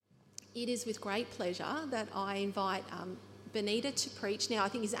It is with great pleasure that I invite Benita to preach. Now, I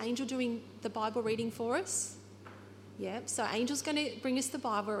think, is Angel doing the Bible reading for us? Yeah, so Angel's going to bring us the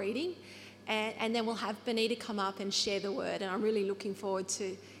Bible reading, and then we'll have Benita come up and share the word. And I'm really looking forward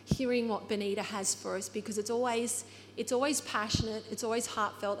to hearing what Benita has for us, because it's always passionate, it's always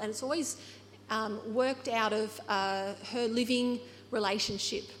heartfelt, and it's always worked out of her living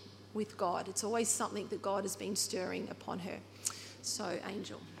relationship with God. It's always something that God has been stirring upon her. So,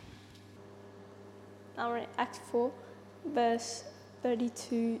 Angel. Acts 4, verse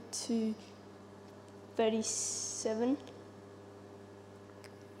 32 to 37.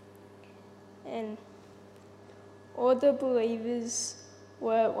 And all the believers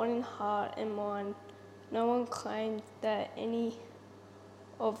were one in heart and mind. No one claimed that any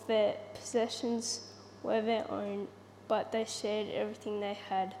of their possessions were their own, but they shared everything they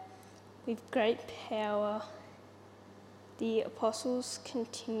had. With great power, the apostles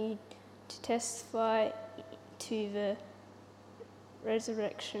continued to testify to the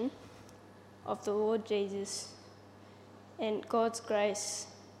resurrection of the Lord Jesus, and God's grace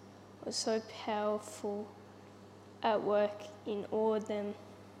was so powerful at work in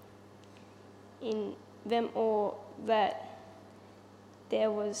them all, that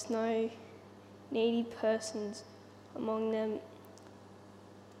there was no needy persons among them.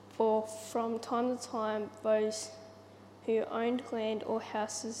 For from time to time those who owned land or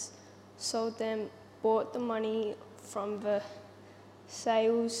houses sold them, bought the money from the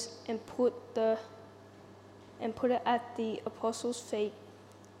sales, and put it at the apostles' feet,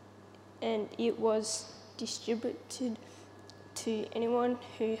 and it was distributed to anyone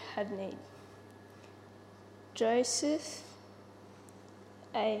who had need. Joseph,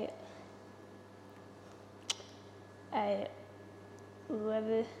 a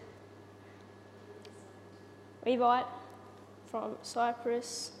Levite from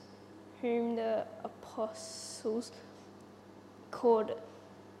Cyprus, whom the apostles called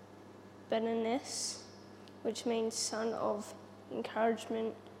Barnabas, which means son of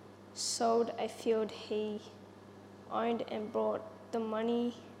encouragement, sold a field he owned and brought the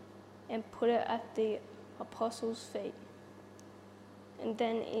money and put it at the apostles' feet. And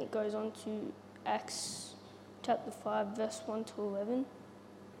then it goes on to Acts chapter 5, verse 1 to 11.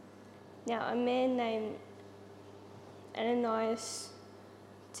 Now a man named Ananias,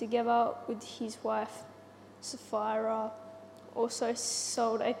 together with his wife Sapphira, also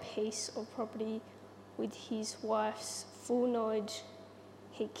sold a piece of property. With his wife's full knowledge,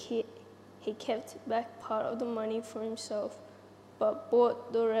 he kept back part of the money for himself, but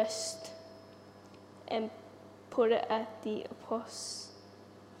bought the rest and put it at the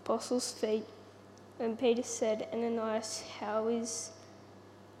apostles' feet. And Peter said, Ananias, how is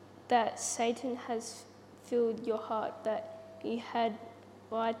that Satan has filled your heart, that you had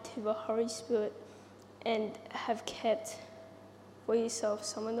lied to the Holy Spirit and have kept for yourself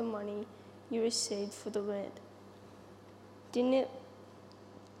some of the money you received for the land? Didn't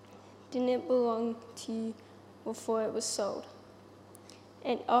it belong to you before it was sold?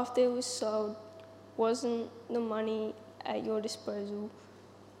 And after it was sold, wasn't the money at your disposal?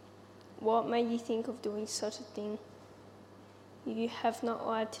 What made you think of doing such a thing? You have not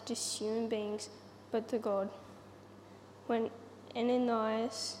lied to just human beings, but to God. When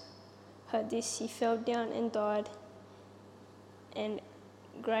Ananias heard this, he fell down and died, and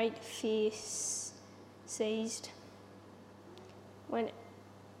great fear seized. When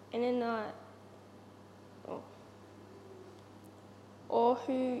Ananias, all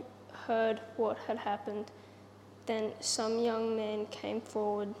who heard what had happened, then some young man came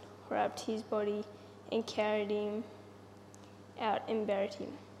forward, wrapped his body, and carried him out and buried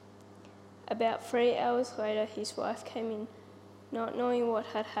him. About 3 hours later, his wife came in. Not knowing what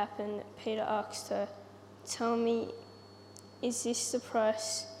had happened, Peter asked her, "Tell me, is this the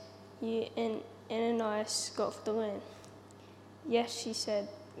price you and Ananias got for the land?" "Yes," she said,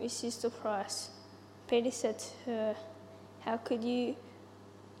 "this is the price." Peter said to her, "How could you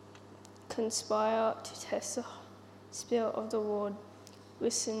conspire to test the Spirit of the Lord?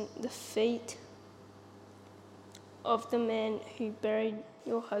 Listen, the feet of the man who buried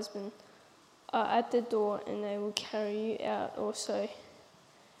your husband are at the door, and they will carry you out also."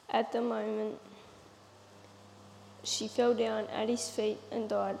 At the moment, she fell down at his feet and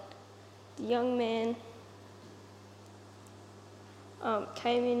died. The young man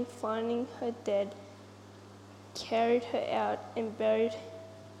came in, finding her dead, carried her out and buried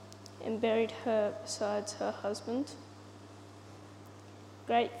her beside her husband.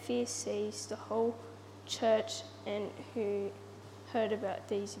 Great fear seized the whole church and who heard about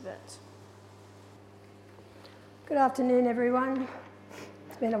these events. Good afternoon, everyone.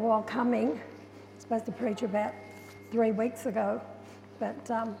 been a while coming. I was supposed to preach about 3 weeks ago, but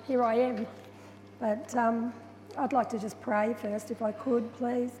here I am. But I'd like to just pray first, if I could,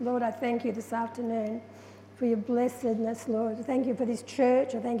 please. Lord, I thank you this afternoon for your blessedness, Lord. I thank you for this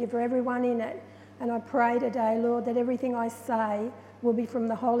church. I thank you for everyone in it. And I pray today, Lord, that everything I say will be from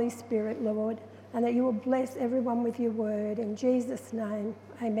the Holy Spirit, Lord, and that you will bless everyone with your word. In Jesus' name,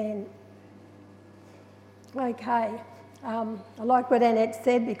 amen. Okay, I like what Annette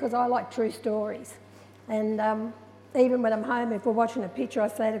said because I like true stories. And even when I'm home, if we're watching a picture, I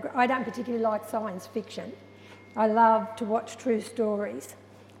say I don't particularly like science fiction. I love to watch true stories.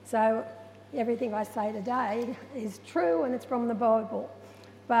 So everything I say today is true and it's from the Bible.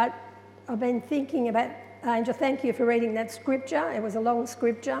 But I've been thinking about, Angel, thank you for reading that scripture. It was a long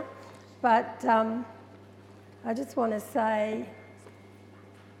scripture. But I just want to say,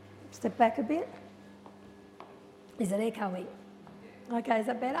 step back a bit. Is it echoing? Okay, is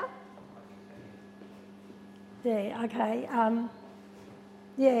that better? There, okay.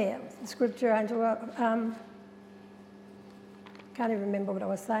 Yeah, scripture, Angel. Can't even remember what I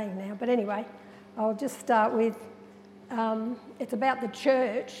was saying now. But anyway, I'll just start with, it's about the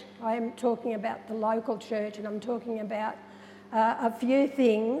church. I am talking about the local church, and I'm talking about a few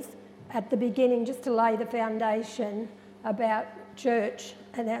things at the beginning just to lay the foundation about church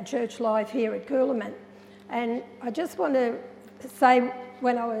and our church life here at Coolamon. And I just want to say,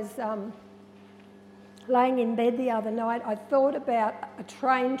 when I was laying in bed the other night, I thought about a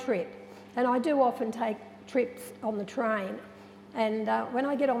train trip. And I do often take trips on the train. And when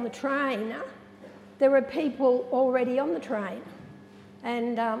I get on the train, there are people already on the train.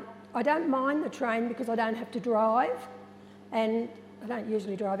 And I don't mind the train because I don't have to drive. And I don't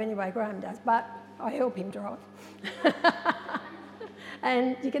usually drive anyway, Graham does, but I help him drive.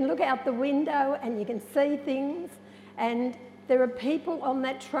 And you can look out the window and you can see things. And there are people on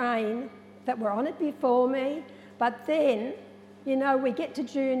that train that were on it before me. But then, you know, we get to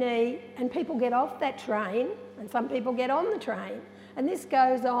Junee and people get off that train and some people get on the train. And this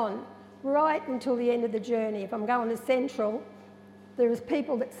goes on right until the end of the journey. If I'm going to Central, there's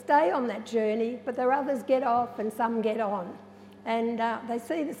people that stay on that journey, but there are others get off and some get on. And they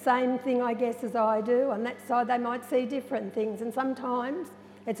see the same thing, I guess, as I do. On that side, they might see different things. And sometimes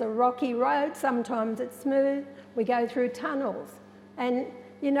it's a rocky road, sometimes it's smooth. We go through tunnels. And,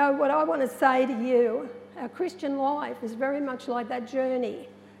 you know, what I want to say to you, our Christian life is very much like that journey.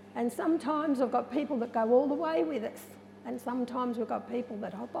 And sometimes I've got people that go all the way with us. And sometimes we've got people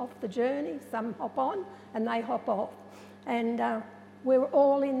that hop off the journey. Some hop on and they hop off. And we're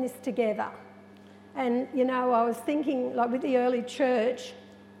all in this together. And, you know, I was thinking, like with the early church,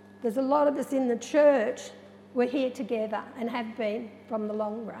 there's a lot of us in the church, we're here together and have been from the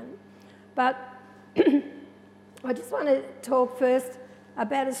long run. But I just want to talk first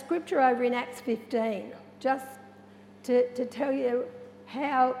about a scripture over in Acts 15, just to tell you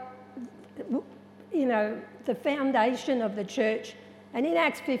how, you know, the foundation of the church. And in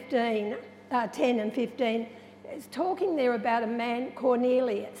Acts 15, 10 and 15, it's talking there about a man,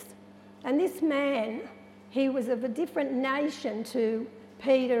 Cornelius. And this man, he was of a different nation to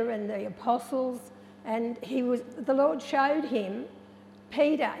Peter and the apostles, and the Lord showed him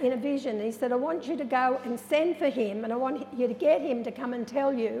Peter in a vision. He said, I want you to go and send for him, and I want you to get him to come and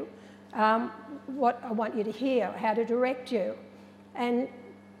tell you what I want you to hear, how to direct you. And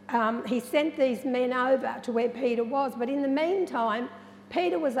he sent these men over to where Peter was, but in the meantime,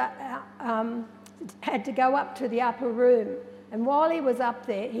 Peter was had to go up to the upper room. And while he was up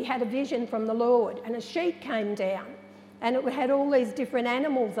there, he had a vision from the Lord, and a sheet came down, and it had all these different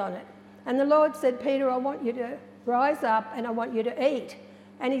animals on it. And the Lord said, Peter, I want you to rise up and I want you to eat.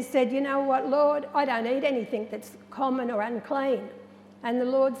 And he said, you know what, Lord, I don't eat anything that's common or unclean. And the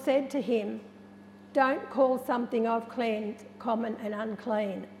Lord said to him, don't call something I've cleansed common and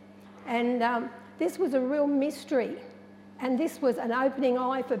unclean. And this was a real mystery. And this was an opening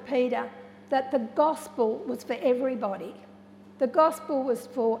eye for Peter that the gospel was for everybody. The gospel was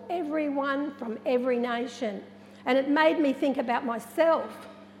for everyone from every nation. And it made me think about myself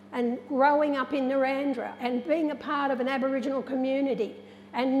and growing up in Narrandera and being a part of an Aboriginal community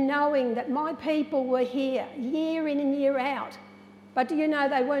and knowing that my people were here year in and year out. But do you know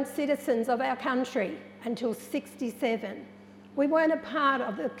they weren't citizens of our country until 67. We weren't a part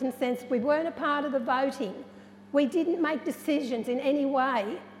of the consensus. We weren't a part of the voting. We didn't make decisions in any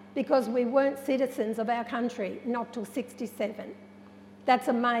way because we weren't citizens of our country, not till 67. That's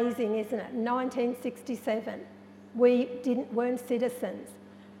amazing, isn't it? 1967, we weren't citizens.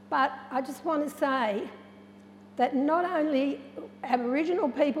 But I just want to say that not only Aboriginal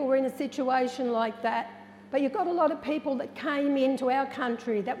people were in a situation like that, But you've got a lot of people that came into our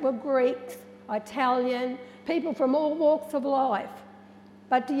country that were Greeks, Italian, people from all walks of life.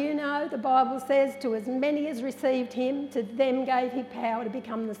 But do you know, the Bible says, to as many as received him, to them gave he power to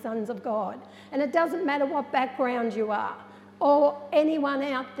become the sons of God. And it doesn't matter what background you are, or anyone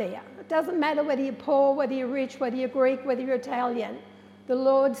out there. It doesn't matter whether you're poor, whether you're rich, whether you're Greek, whether you're Italian. The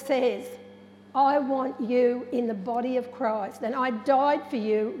Lord says, I want you in the body of Christ, and I died for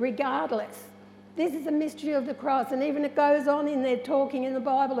you regardless. This is a mystery of the cross, and even it goes on in there talking in the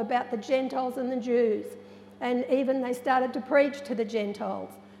Bible about the Gentiles and the Jews. And even they started to preach to the Gentiles,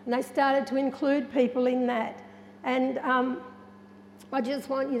 and they started to include people in that. And I just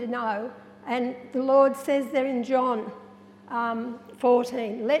want you to know, and the Lord says there in John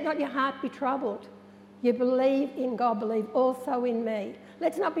 14, let not your heart be troubled. You believe in God, believe also in me.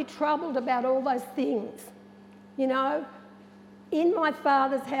 Let's not be troubled about all those things. You know, in my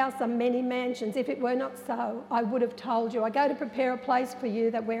Father's house are many mansions. If it were not so, I would have told you. I go to prepare a place for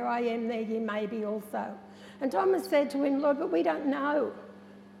you, that where I am, there you may be also. And Thomas said to him, Lord, but we don't know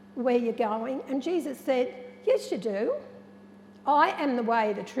where you're going. And Jesus said, yes, you do. I am the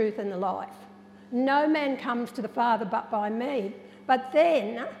way, the truth and the life. No man comes to the Father but by me. But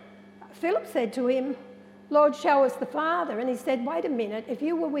then Philip said to him, Lord, show us the Father. And he said, wait a minute, if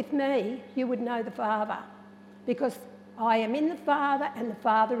you were with me, you would know the Father, because I am in the Father and the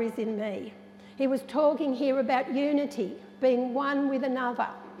Father is in me. He was talking here about unity, being one with another.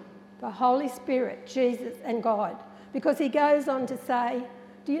 The Holy Spirit, Jesus and God. Because he goes on to say,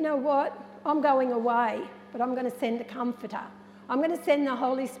 do you know what? I'm going away, but I'm going to send a comforter. I'm going to send the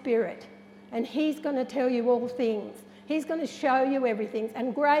Holy Spirit, and he's going to tell you all things. He's going to show you everything,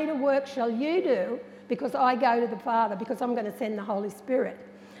 and greater work shall you do, because I go to the Father, because I'm going to send the Holy Spirit.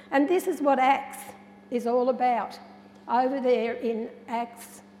 And this is what Acts is all about. Over there in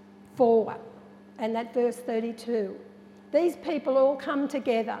Acts 4, and that verse 32. These people all come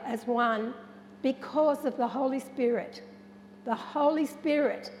together as one because of the Holy Spirit. The Holy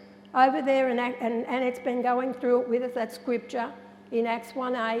Spirit over there, and it's been going through it with us, that scripture in Acts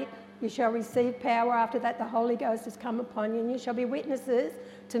 1:8. You shall receive power. After that, the Holy Ghost has come upon you, and you shall be witnesses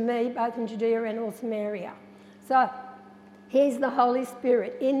to me both in Judea and all Samaria. So here's the Holy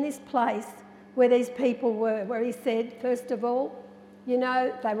Spirit in this place where these people were, where he said, first of all, you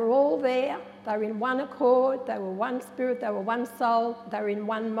know, they were all there. They were in one accord, they were one spirit, they were one soul, they were in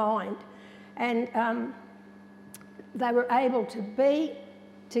one mind. And they were able to be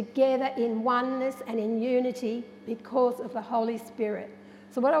together in oneness and in unity because of the Holy Spirit.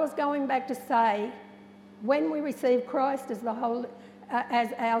 So what I was going back to say, when we receive Christ as as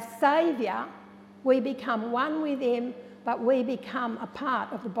our Saviour, we become one with him, but we become a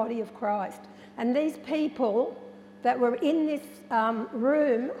part of the body of Christ. And these people that were in this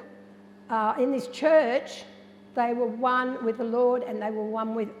room, in this church, they were one with the Lord, and they were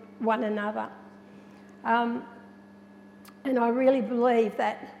one with one another. And I really believe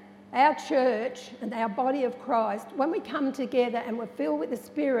that our church and our body of Christ, when we come together and we're filled with the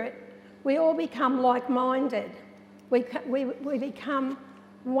Spirit, we all become like-minded. We become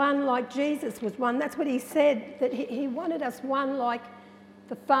one like Jesus was one. That's what he said, that he wanted us one like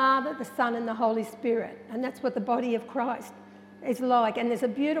the Father, the Son and the Holy Spirit. And that's what the body of Christ is like. And there's a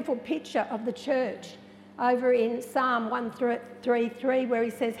beautiful picture of the church over in Psalm 133 where he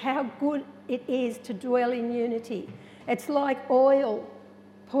says how good it is to dwell in unity. It's like oil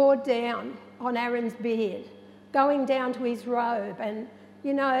poured down on Aaron's beard, going down to his robe. And,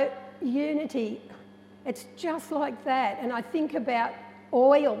 you know, unity, it's just like that. And I think about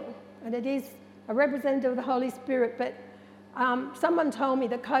oil, and it is a representative of the Holy Spirit, but someone told me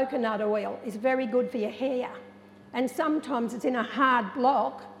that coconut oil is very good for your hair. And sometimes it's in a hard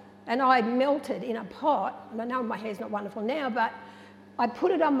block, and I melt it in a pot. And I know my hair's not wonderful now, but I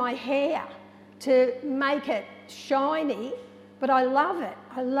put it on my hair to make it shiny, but I love it.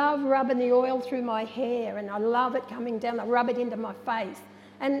 I love rubbing the oil through my hair, and I love it coming down. I rub it into my face.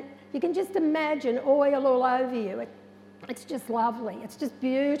 And you can just imagine oil all over you. It's just lovely. It's just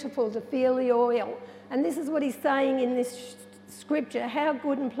beautiful to feel the oil. And this is what he's saying in this scripture, how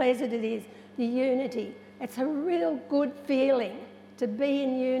good and pleasant it is, the unity. It's a real good feeling to be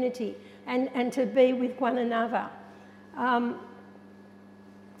in unity and to be with one another. I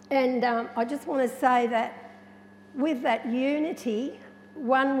just want to say that with that unity,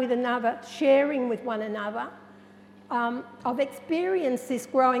 one with another, sharing with one another, I've experienced this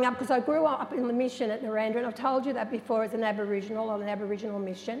growing up because I grew up in the mission at Narrandera, and I've told you that before as an Aboriginal on an Aboriginal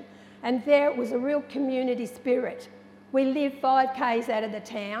mission, and there it was a real community spirit. We lived 5 k's out of the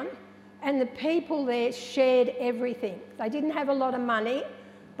town, and the people there shared everything. They didn't have a lot of money,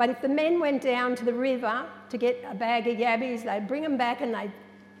 But if the men went down to the river to get a bag of yabbies, they'd bring them back and they'd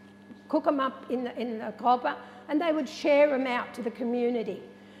cook them up in the copper, and they would share them out to the community.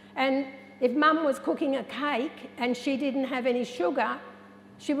 And if Mum was cooking a cake and she didn't have any sugar,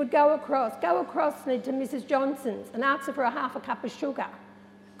 she would go across to Mrs. Johnson's and ask her for half a cup of sugar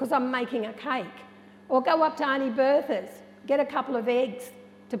because I'm making a cake. Or go up to Auntie Bertha's, get a couple of eggs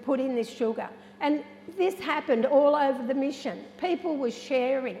to put in this sugar. And this happened all over the mission. People were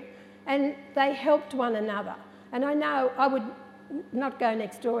sharing and they helped one another. And I know I would not go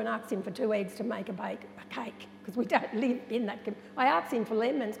next door and ask him for 2 eggs to make a cake because we don't live in that. I asked him for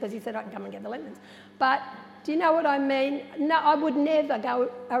lemons because he said I can come and get the lemons. But do you know what I mean? No, I would never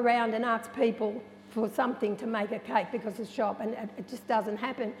go around and ask people for something to make a cake because of shop, and it just doesn't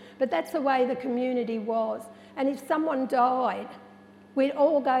happen. But that's the way the community was. And if someone died, we'd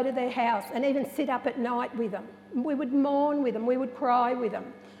all go to their house and even sit up at night with them. We would mourn with them, we would cry with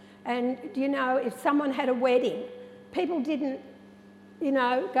them. And, you know, if someone had a wedding, people didn't, you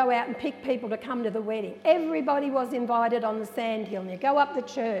know, go out and pick people to come to the wedding. Everybody was invited on the sandhill, and you go up the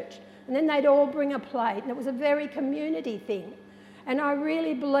church, and then they'd all bring a plate, and it was a very community thing. And I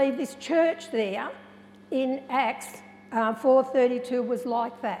really believe this church there in Acts 4:32 was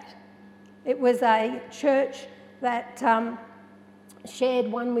like that. It was a church that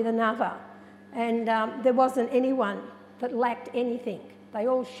shared one with another, and there wasn't anyone that lacked anything. They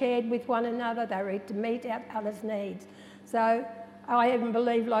all shared with one another. They were to meet others' needs. So I even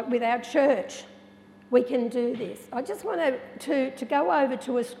believe, like with our church, we can do this. I just want to go over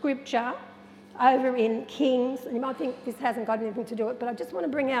to a scripture over in Kings, and you might think this hasn't got anything to do with it, but I just want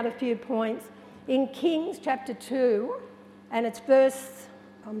to bring out a few points. In Kings chapter 2, and it's verse,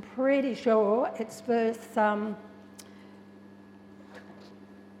 I'm pretty sure it's verse,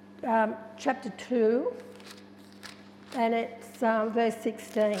 chapter 2, and it's verse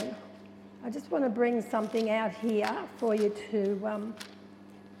 16. I just want to bring something out here for you to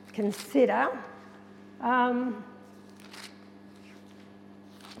consider.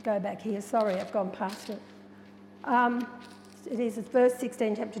 Go back here, sorry, I've gone past it. It's verse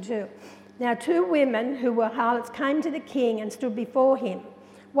 16, chapter 2. Now 2 women who were harlots came to the king and stood before him.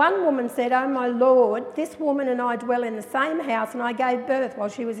 One woman said, "Oh my lord, this woman and I dwell in the same house, and I gave birth while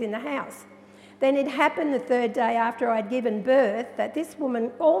she was in the house. Then it happened the 3rd day after I had given birth that this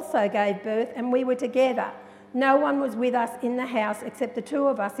woman also gave birth, and we were together. No one was with us in the house except the 2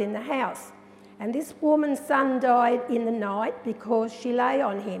 of us in the house. And this woman's son died in the night because she lay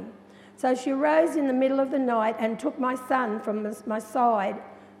on him. So she rose in the middle of the night and took my son from my side.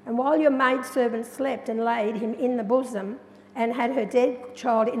 And while your maidservant slept and laid him in the bosom and had her dead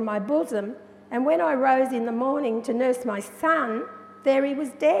child in my bosom, and when I rose in the morning to nurse my son, there he was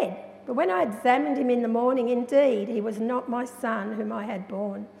dead. But when I examined him in the morning, indeed, he was not my son whom I had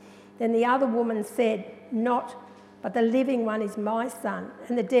borne." Then the other woman said, "Not, but the living one is my son,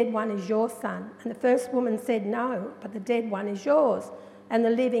 and the dead one is your son." And the first woman said, "No, but the dead one is yours, and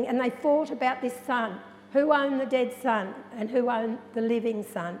the living." And they fought about this son. Who owned the dead son and who owned the living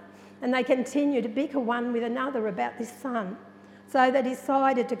son? And they continued to bicker one with another about this son. So they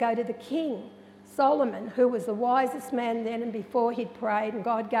decided to go to the king, Solomon, who was the wisest man then and before he'd prayed, and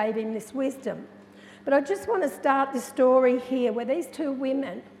God gave him this wisdom. But I just want to start this story here where these 2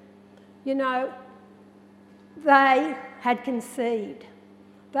 women, you know, they had conceived.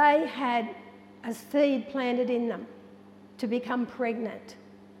 They had a seed planted in them to become pregnant.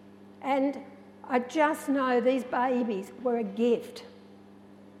 And I just know these babies were a gift.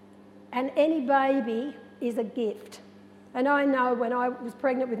 And any baby is a gift. And I know when I was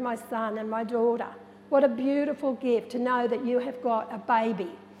pregnant with my son and my daughter, what a beautiful gift to know that you have got a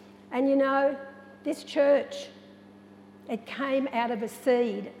baby. And you know, this church, it came out of a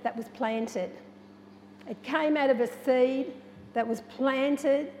seed that was planted. It came out of a seed that was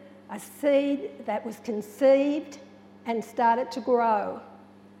planted, a seed that was conceived and started to grow.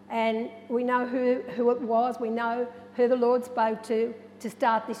 And we know who it was. We know who the Lord spoke to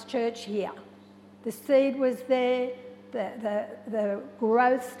start this church here. The seed was there, the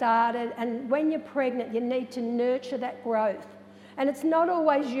growth started, and when you're pregnant, you need to nurture that growth. And it's not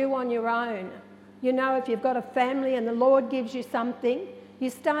always you on your own. You know, if you've got a family and the Lord gives you something, you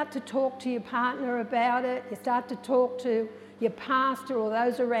start to talk to your partner about it, you start to talk to your pastor or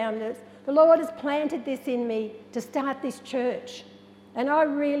those around us. The Lord has planted this in me to start this church. And I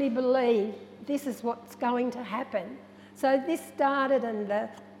really believe this is what's going to happen. So this started, and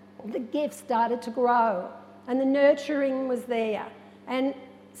the gift started to grow, and the nurturing was there. And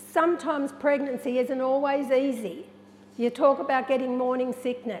sometimes pregnancy isn't always easy. You talk about getting morning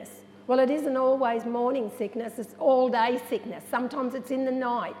sickness. Well, it isn't always morning sickness, it's all-day sickness. Sometimes it's in the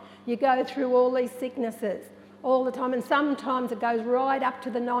night. You go through all these sicknesses all the time, and sometimes it goes right up to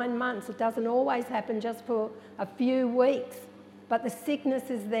the 9 months. It doesn't always happen just for a few weeks, but the sickness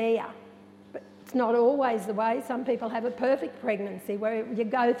is there. But it's not always the way. Some people have a perfect pregnancy where you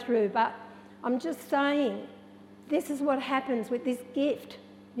go through, but I'm just saying, this is what happens with this gift.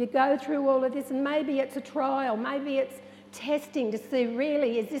 You go through all of this, and maybe it's a trial, maybe it's testing to see,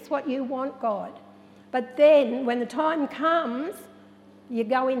 really, is this what you want, God? But then when the time comes, you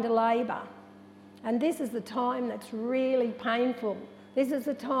go into labour. And this is the time that's really painful. This is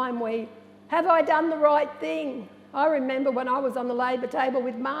the time where, have I done the right thing? I remember when I was on the labour table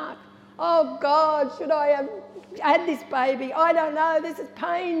with Mark. Oh God, should I have had this baby? I don't know, this is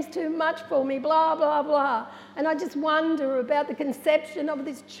pain's too much for me, blah, blah, blah. And I just wonder about the conception of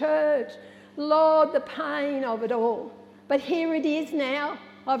this church. Lord, the pain of it all. But here it is now.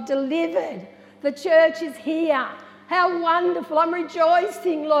 I've delivered. The church is here. How wonderful. I'm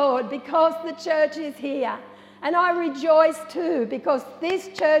rejoicing, Lord, because the church is here. And I rejoice too because this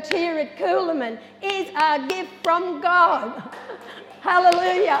church here at Coolaman is a gift from God.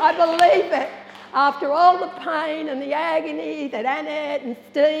 Hallelujah. I believe it. After all the pain and the agony that Annette and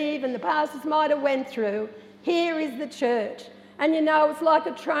Steve and the pastors might have went through, here is the church. And you know, it's like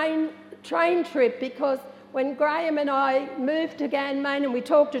a train trip, because when Graham and I moved to Ganmain and we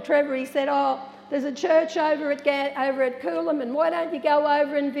talked to Trevor, he said, oh, there's a church over at Coolaman, why don't you go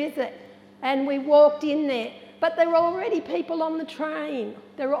over and visit? And we walked in there. But there were already people on the train.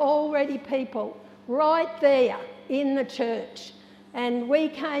 There were already people right there in the church. And we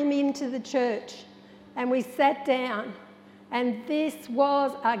came into the church and we sat down, and this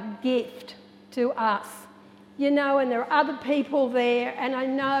was a gift to us. You know, and there are other people there, and I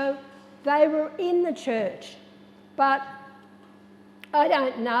know they were in the church, but I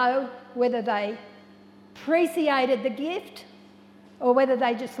don't know whether they appreciated the gift or whether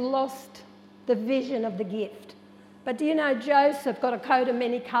they just lost the vision of the gift. But do you know Joseph got a coat of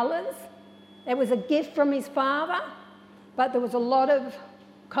many colours? It was a gift from his father, but there was a lot of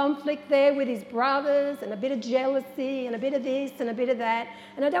conflict there with his brothers and a bit of jealousy and a bit of this and a bit of that.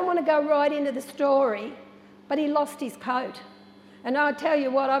 And I don't want to go right into the story, but he lost his coat. And I tell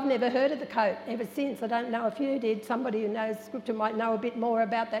you what, I've never heard of the coat ever since. I don't know if you did. Somebody who knows Scripture might know a bit more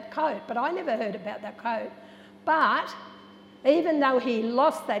about that coat, but I never heard about that coat. But even though he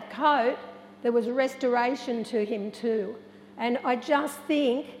lost that coat, there was restoration to him too. And I just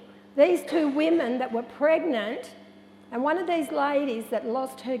think these two women that were pregnant, and one of these ladies that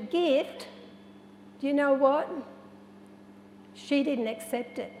lost her gift, do you know what? She didn't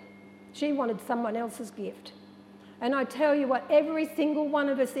accept it. She wanted someone else's gift. And I tell you what, every single one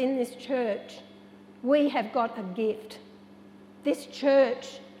of us in this church, we have got a gift. This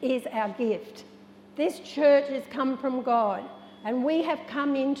church is our gift. This church has come from God, and we have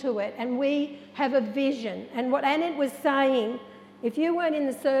come into it, and we have a vision. And what Annette was saying, if you weren't in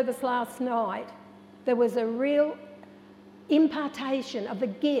the service last night, there was a real impartation of the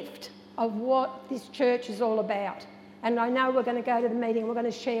gift of what this church is all about. And I know we're going to go to the meeting, we're going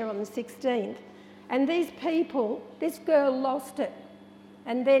to share on the 16th. And these people, this girl lost it,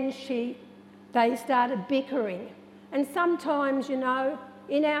 and then they started bickering. And sometimes, you know,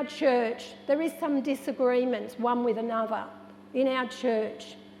 in our church, there is some disagreements one with another in our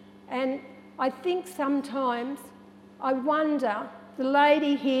church. And I think sometimes, I wonder, the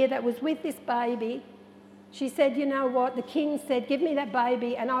lady here that was with this baby, she said, you know what, the king said, give me that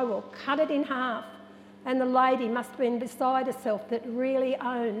baby and I will cut it in half. And the lady must have been beside herself that really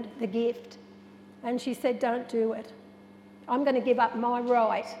owned the gift. And she said, don't do it. I'm going to give up my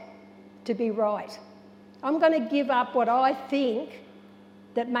right to be right. I'm going to give up what I think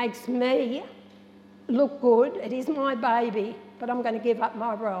that makes me look good. It is my baby, but I'm going to give up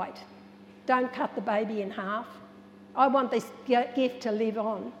my right. Don't cut the baby in half. I want this gift to live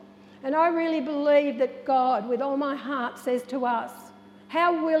on. And I really believe that God, with all my heart, says to us,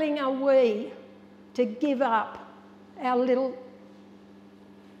 how willing are we to give up our little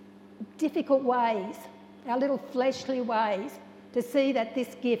difficult ways, our little fleshly ways, to see that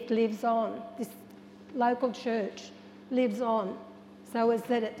this gift lives on, this local church lives on, so as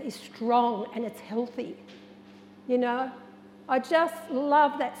that it is strong and it's healthy. You know, I just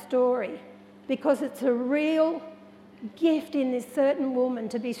love that story because it's a real gift in this certain woman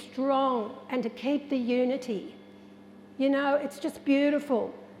to be strong and to keep the unity. You know, it's just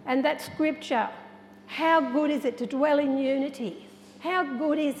beautiful. And that scripture, how good is it to dwell in unity? How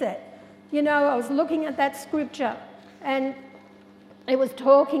good is it? You know, I was looking at that scripture and it was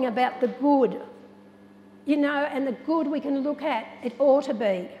talking about the good, you know, and the good we can look at, it ought to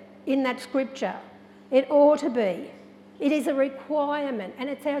be. in that scripture. It ought to be. It is a requirement and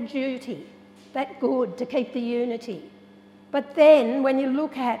it's our duty, that good, to keep the unity. But then when you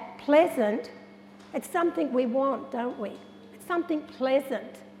look at pleasant, it's something we want, don't we? It's something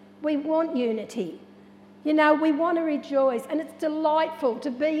pleasant. We want unity. You know, we want to rejoice, and it's delightful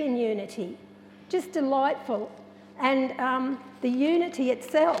to be in unity. Just delightful. And the unity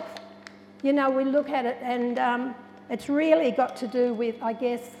itself, you know, we look at it and it's really got to do with, I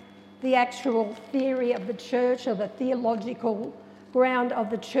guess, the actual theory of the church, or the theological ground of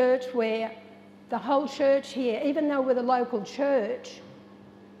the church, where the whole church here, even though we're the local church,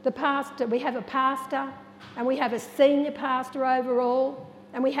 the pastor, we have a pastor and we have a senior pastor overall,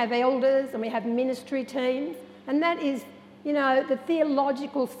 and we have elders and we have ministry teams, and that is, you know, the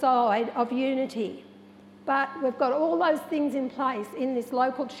theological side of unity. But we've got all those things in place in this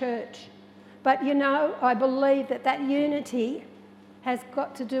local church. But, you know, I believe that that unity has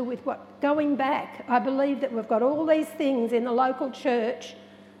got to do with going back. I believe that we've got all these things in the local church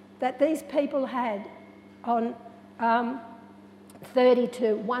that these people had on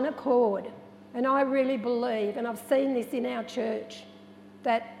 32, one accord. And I really believe, and I've seen this in our church,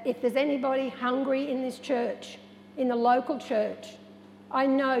 that if there's anybody hungry in this church, in the local church, I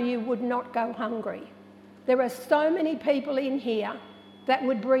know you would not go hungry. There are so many people in here that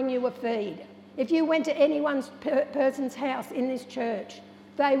would bring you a feed. If you went to anyone's person's house in this church,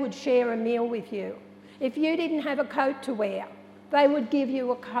 they would share a meal with you. If you didn't have a coat to wear, they would give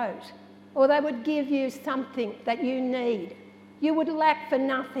you a coat, or they would give you something that you need. You would lack for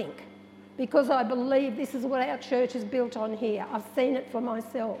nothing, because I believe this is what our church is built on here. I've seen it for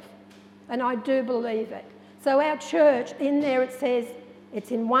myself, and I do believe it. So our church, in there it says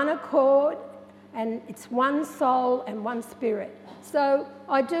it's in one accord, and it's one soul and one spirit. So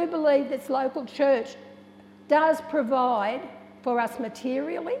I do believe this local church does provide for us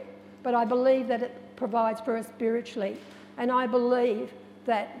materially, but I believe that it provides for us spiritually. And I believe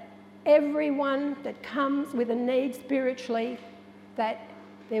that everyone that comes with a need spiritually, that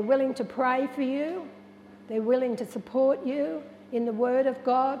they're willing to pray for you, they're willing to support you in the Word of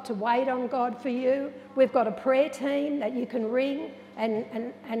God, to wait on God for you. We've got a prayer team that you can ring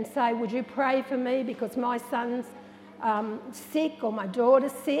and say, would you pray for me because my son's sick or my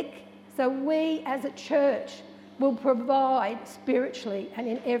daughter's sick? So we as a church will provide spiritually and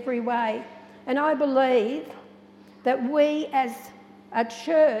in every way. And I believe that we as a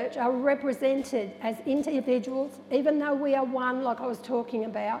church are represented as individuals, even though we are one, like I was talking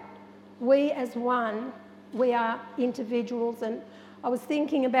about. We as one, we are individuals. And I was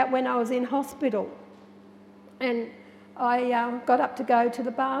thinking about when I was in hospital, and I got up to go to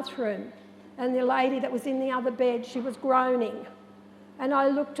the bathroom, and the lady that was in the other bed, she was groaning. And I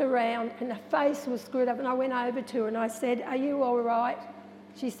looked around and her face was screwed up, and I went over to her and I said, are you all right?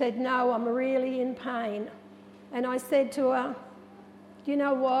 She said, no, I'm really in pain. And I said to her, do you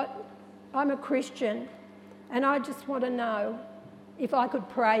know what? I'm a Christian, and I just want to know if I could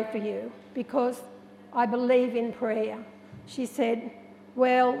pray for you because I believe in prayer. She said,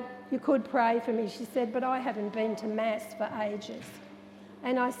 well, you could pray for me. She said, but I haven't been to Mass for ages.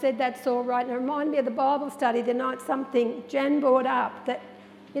 And I said, that's all right. And it reminded me of the Bible study the night, something Jan brought up, that,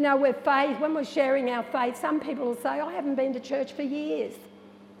 you know, when we're sharing our faith, some people will say, I haven't been to church for years,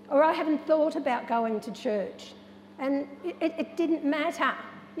 or I haven't thought about going to church. And it didn't matter,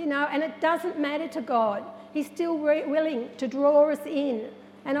 you know, and it doesn't matter to God. He's still willing to draw us in.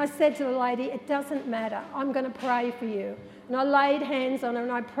 And I said to the lady, it doesn't matter. I'm going to pray for you. And I laid hands on her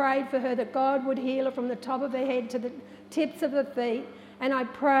and I prayed for her that God would heal her from the top of her head to the tips of her feet. And I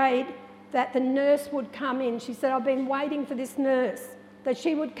prayed that the nurse would come in. She said, I've been waiting for this nurse, that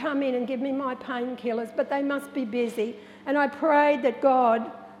she would come in and give me my painkillers, but they must be busy. And I prayed that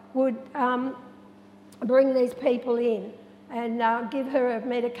God would bring these people in and give her a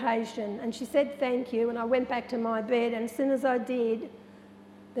medication. And she said, thank you. And I went back to my bed, and as soon as I did,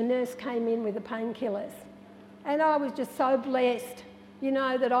 the nurse came in with the painkillers. And I was just so blessed, you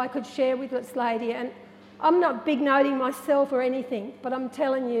know, that I could share with this lady. And I'm not big noting myself or anything, but I'm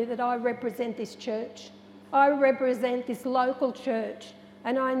telling you that I represent this church. I represent this local church,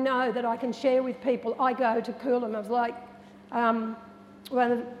 and I know that I can share with people. I go to Coolum. I was like,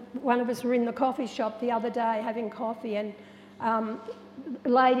 one of us were in the coffee shop the other day having coffee, and the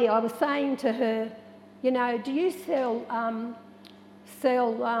lady, I was saying to her, you know, do you sell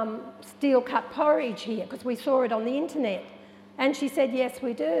steel cut porridge here? Because we saw it on the internet. And she said, yes,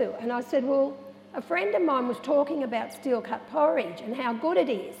 we do. And I said, well, a friend of mine was talking about steel cut porridge and how good it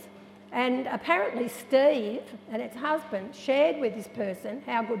is. And apparently Steve and his husband shared with this person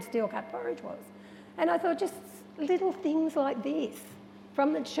how good steel cut porridge was. And I thought, just little things like this,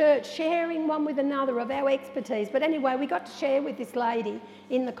 from the church, sharing one with another of our expertise. But anyway, we got to share with this lady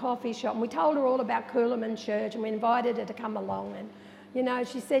in the coffee shop, and we told her all about Coolamon Church, and we invited her to come along, and, you know,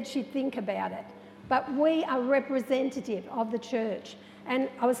 she said she'd think about it. But we are representative of the church. And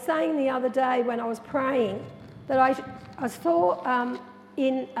I was saying the other day when I was praying that I saw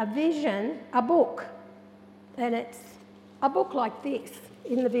in a vision a book, and it's a book like this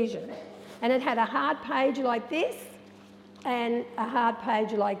in the vision, and it had a hard page like this and a hard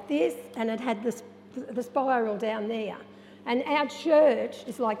page like this, and it had the spiral down there. And our church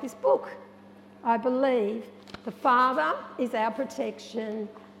is like this book. I believe the Father is our protection,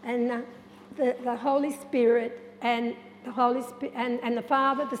 and the Holy Spirit and the Holy Spirit and the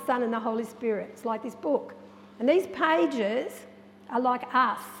Father, the Son, and the Holy Spirit. It's like this book. And these pages are like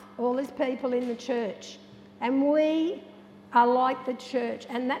us, all these people in the church. And we are like the church.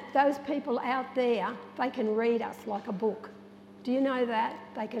 And those people out there, they can read us like a book. Do you know that?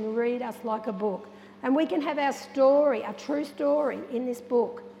 They can read us like a book. And we can have our story, a true story, in this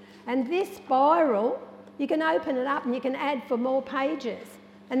book. And this spiral, you can open it up and you can add for more pages.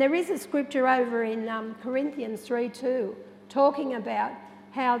 And there is a scripture over in Corinthians 3:2 talking about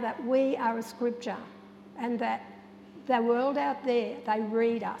how that we are a scripture and that the world out there, they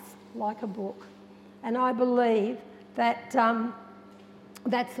read us like a book. And I believe that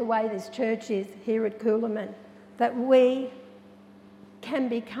that's the way this church is here at Coolamon, that we can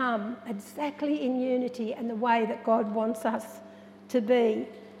become exactly in unity and the way that God wants us to be.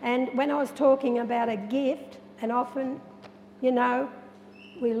 And when I was talking about a gift, and often, you know,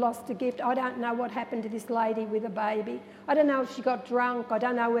 we lost a gift. I don't know what happened to this lady with a baby. I don't know if she got drunk. I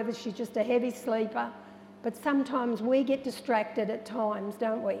don't know whether she's just a heavy sleeper. But sometimes we get distracted at times,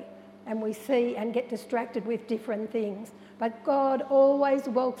 don't we? And we see and get distracted with different things. But God always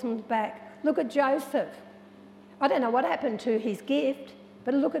welcomes back. Look at Joseph. I don't know what happened to his gift,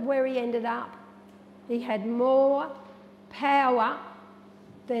 but look at where he ended up. He had more power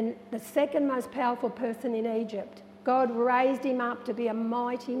than the second most powerful person in Egypt. God raised him up to be a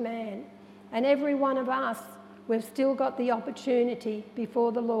mighty man. And every one of us, we've still got the opportunity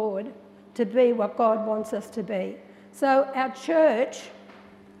before the Lord to be what God wants us to be. So our church,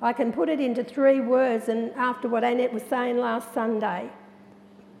 I can put it into 3 words, and after what Annette was saying last Sunday,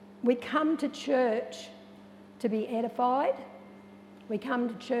 we come to church to be edified, we come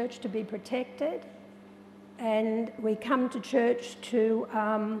to church to be protected, and we come to church to,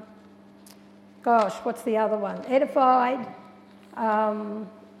 what's the other one? Edified,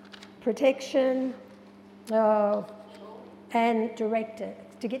 protection, and directed,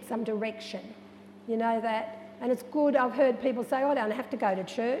 to get some direction. You know that? And it's good. I've heard people say, I don't have to go to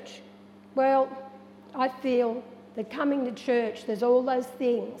church. Well, I feel that coming to church, there's all those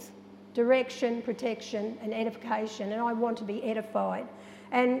things: direction, protection, and edification, and I want to be edified.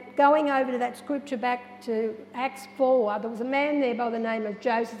 And going over to that scripture back to Acts 4, there was a man there by the name of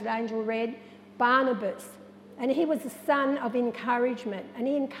Joseph that Angel read, Barnabas, and he was the son of encouragement, and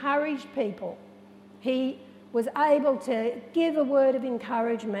he encouraged people. He was able to give a word of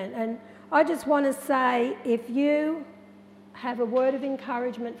encouragement. And I just want to say, if you have a word of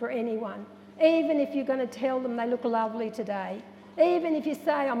encouragement for anyone, even if you're going to tell them they look lovely today, even if you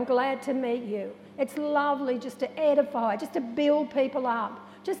say, I'm glad to meet you, it's lovely just to edify, just to build people up,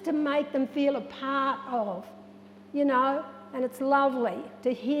 just to make them feel a part of, you know, and it's lovely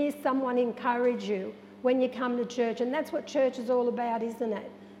to hear someone encourage you when you come to church. And that's what church is all about, isn't it?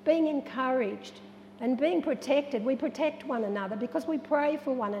 Being encouraged and being protected. We protect one another because we pray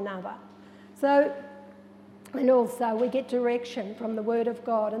for one another. So, and also we get direction from the Word of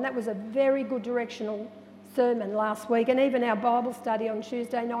God, and that was a very good directional sermon last week, and even our Bible study on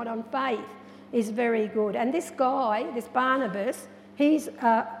Tuesday night on faith is very good. And this guy, this Barnabas, he's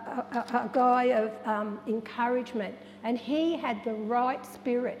a guy of encouragement, and he had the right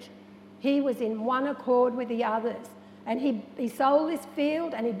spirit. He was in one accord with the others, and he sold his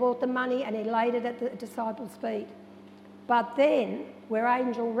field and he bought the money and he laid it at the disciples' feet. But then, where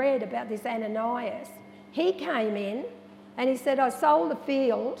Angel read about this Ananias, he came in and he said, I sold the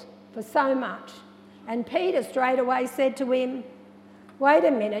field for so much. And Peter straight away said to him, wait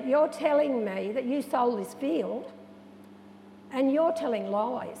a minute, you're telling me that you sold this field and you're telling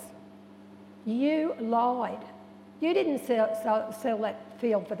lies. You lied. You didn't sell that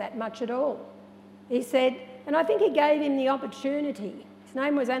field for that much at all. He said, and I think he gave him the opportunity, his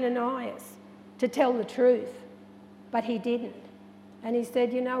name was Ananias, to tell the truth, but he didn't. And he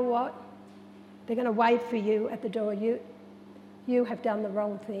said, you know what? They're going to wait for you at the door. You have done the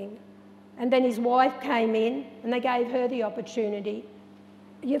wrong thing. And then his wife came in and they gave her the opportunity.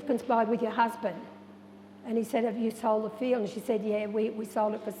 You've conspired with your husband. And he said, have you sold the field? And she said, yeah, we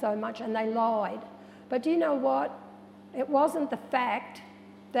sold it for so much. And they lied. But do you know what? It wasn't the fact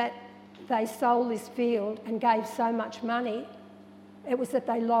that they sold this field and gave so much money. It was that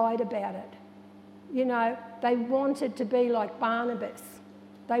they lied about it. You know, they wanted to be like Barnabas.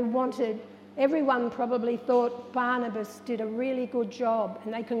 Everyone probably thought Barnabas did a really good job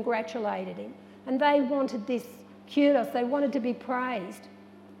and they congratulated him. And they wanted this kudos, they wanted to be praised.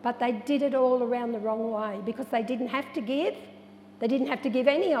 But they did it all around the wrong way because they didn't have to give. They didn't have to give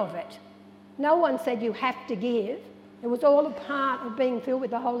any of it. No one said you have to give. It was all a part of being filled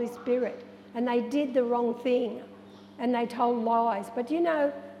with the Holy Spirit. And they did the wrong thing and they told lies. But you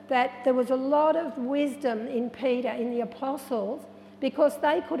know that there was a lot of wisdom in Peter, in the apostles, because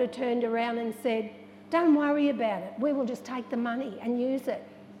they could have turned around and said, don't worry about it. We will just take the money and use it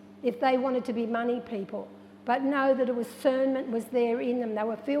if they wanted to be money people. But know that a discernment was there in them. They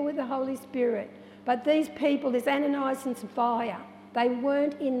were filled with the Holy Spirit. But these people, this Ananias and Sapphira, they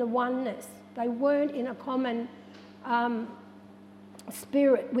weren't in the oneness. They weren't in a common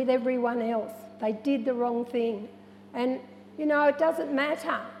spirit with everyone else. They did the wrong thing. And, you know, it doesn't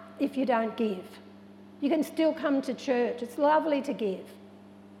matter if you don't give. You can still come to church. It's lovely to give.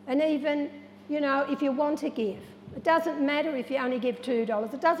 And even, you know, if you want to give. It doesn't matter if you only give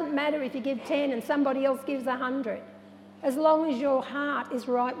 $2. It doesn't matter if you give 10 and somebody else gives 100. As long as your heart is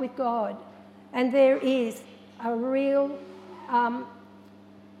right with God and there is a real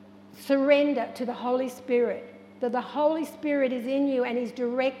surrender to the Holy Spirit, that the Holy Spirit is in you and He's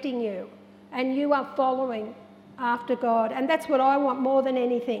directing you and you are following after God. And that's what I want more than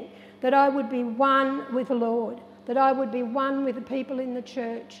anything, that I would be one with the Lord, that I would be one with the people in the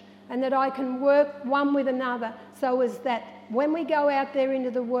church, and that I can work one with another so as that when we go out there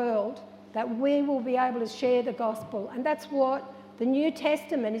into the world, that we will be able to share the gospel. And that's what the New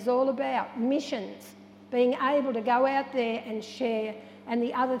Testament is all about, missions, being able to go out there and share. And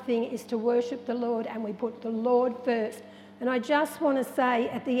the other thing is to worship the Lord, and we put the Lord first. And I just want to say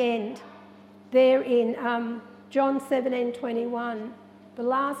at the end, there in John 17:21, the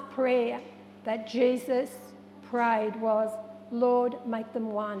last prayer that Jesus prayed was, Lord, make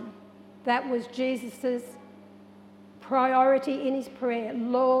them one. That was Jesus' priority in his prayer.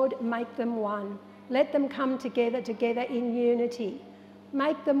 Lord, make them one. Let them come together in unity.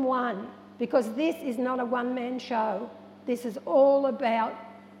 Make them one, because this is not a one-man show. This is all about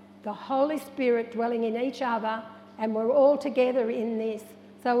the Holy Spirit dwelling in each other, and we're all together in this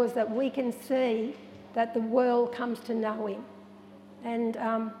so as that we can see that the world comes to know him. And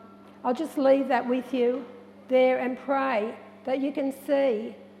I'll just leave that with you there and pray that you can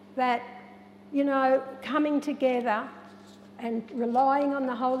see that, you know, coming together and relying on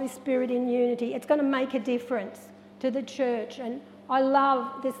the Holy Spirit in unity, it's going to make a difference to the church. And I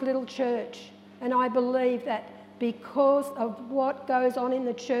love this little church, and I believe that because of what goes on in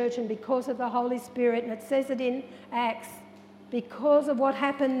the church and because of the Holy Spirit, and it says it in Acts, because of what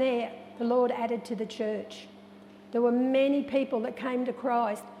happened there, the Lord added to the church. There were many people that came to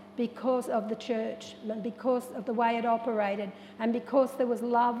Christ because of the church, and because of the way it operated, and because there was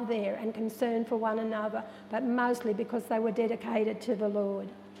love there and concern for one another, but mostly because they were dedicated to the Lord.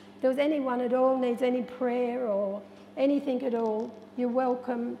 If there was anyone at all needs any prayer or anything at all, you're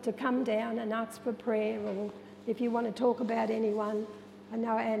welcome to come down and ask for prayer, or if you want to talk about anyone, I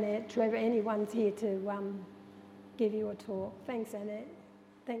know Annette, Trevor, anyone's here to give you a talk. Thanks, Annette.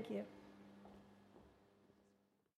 Thank you.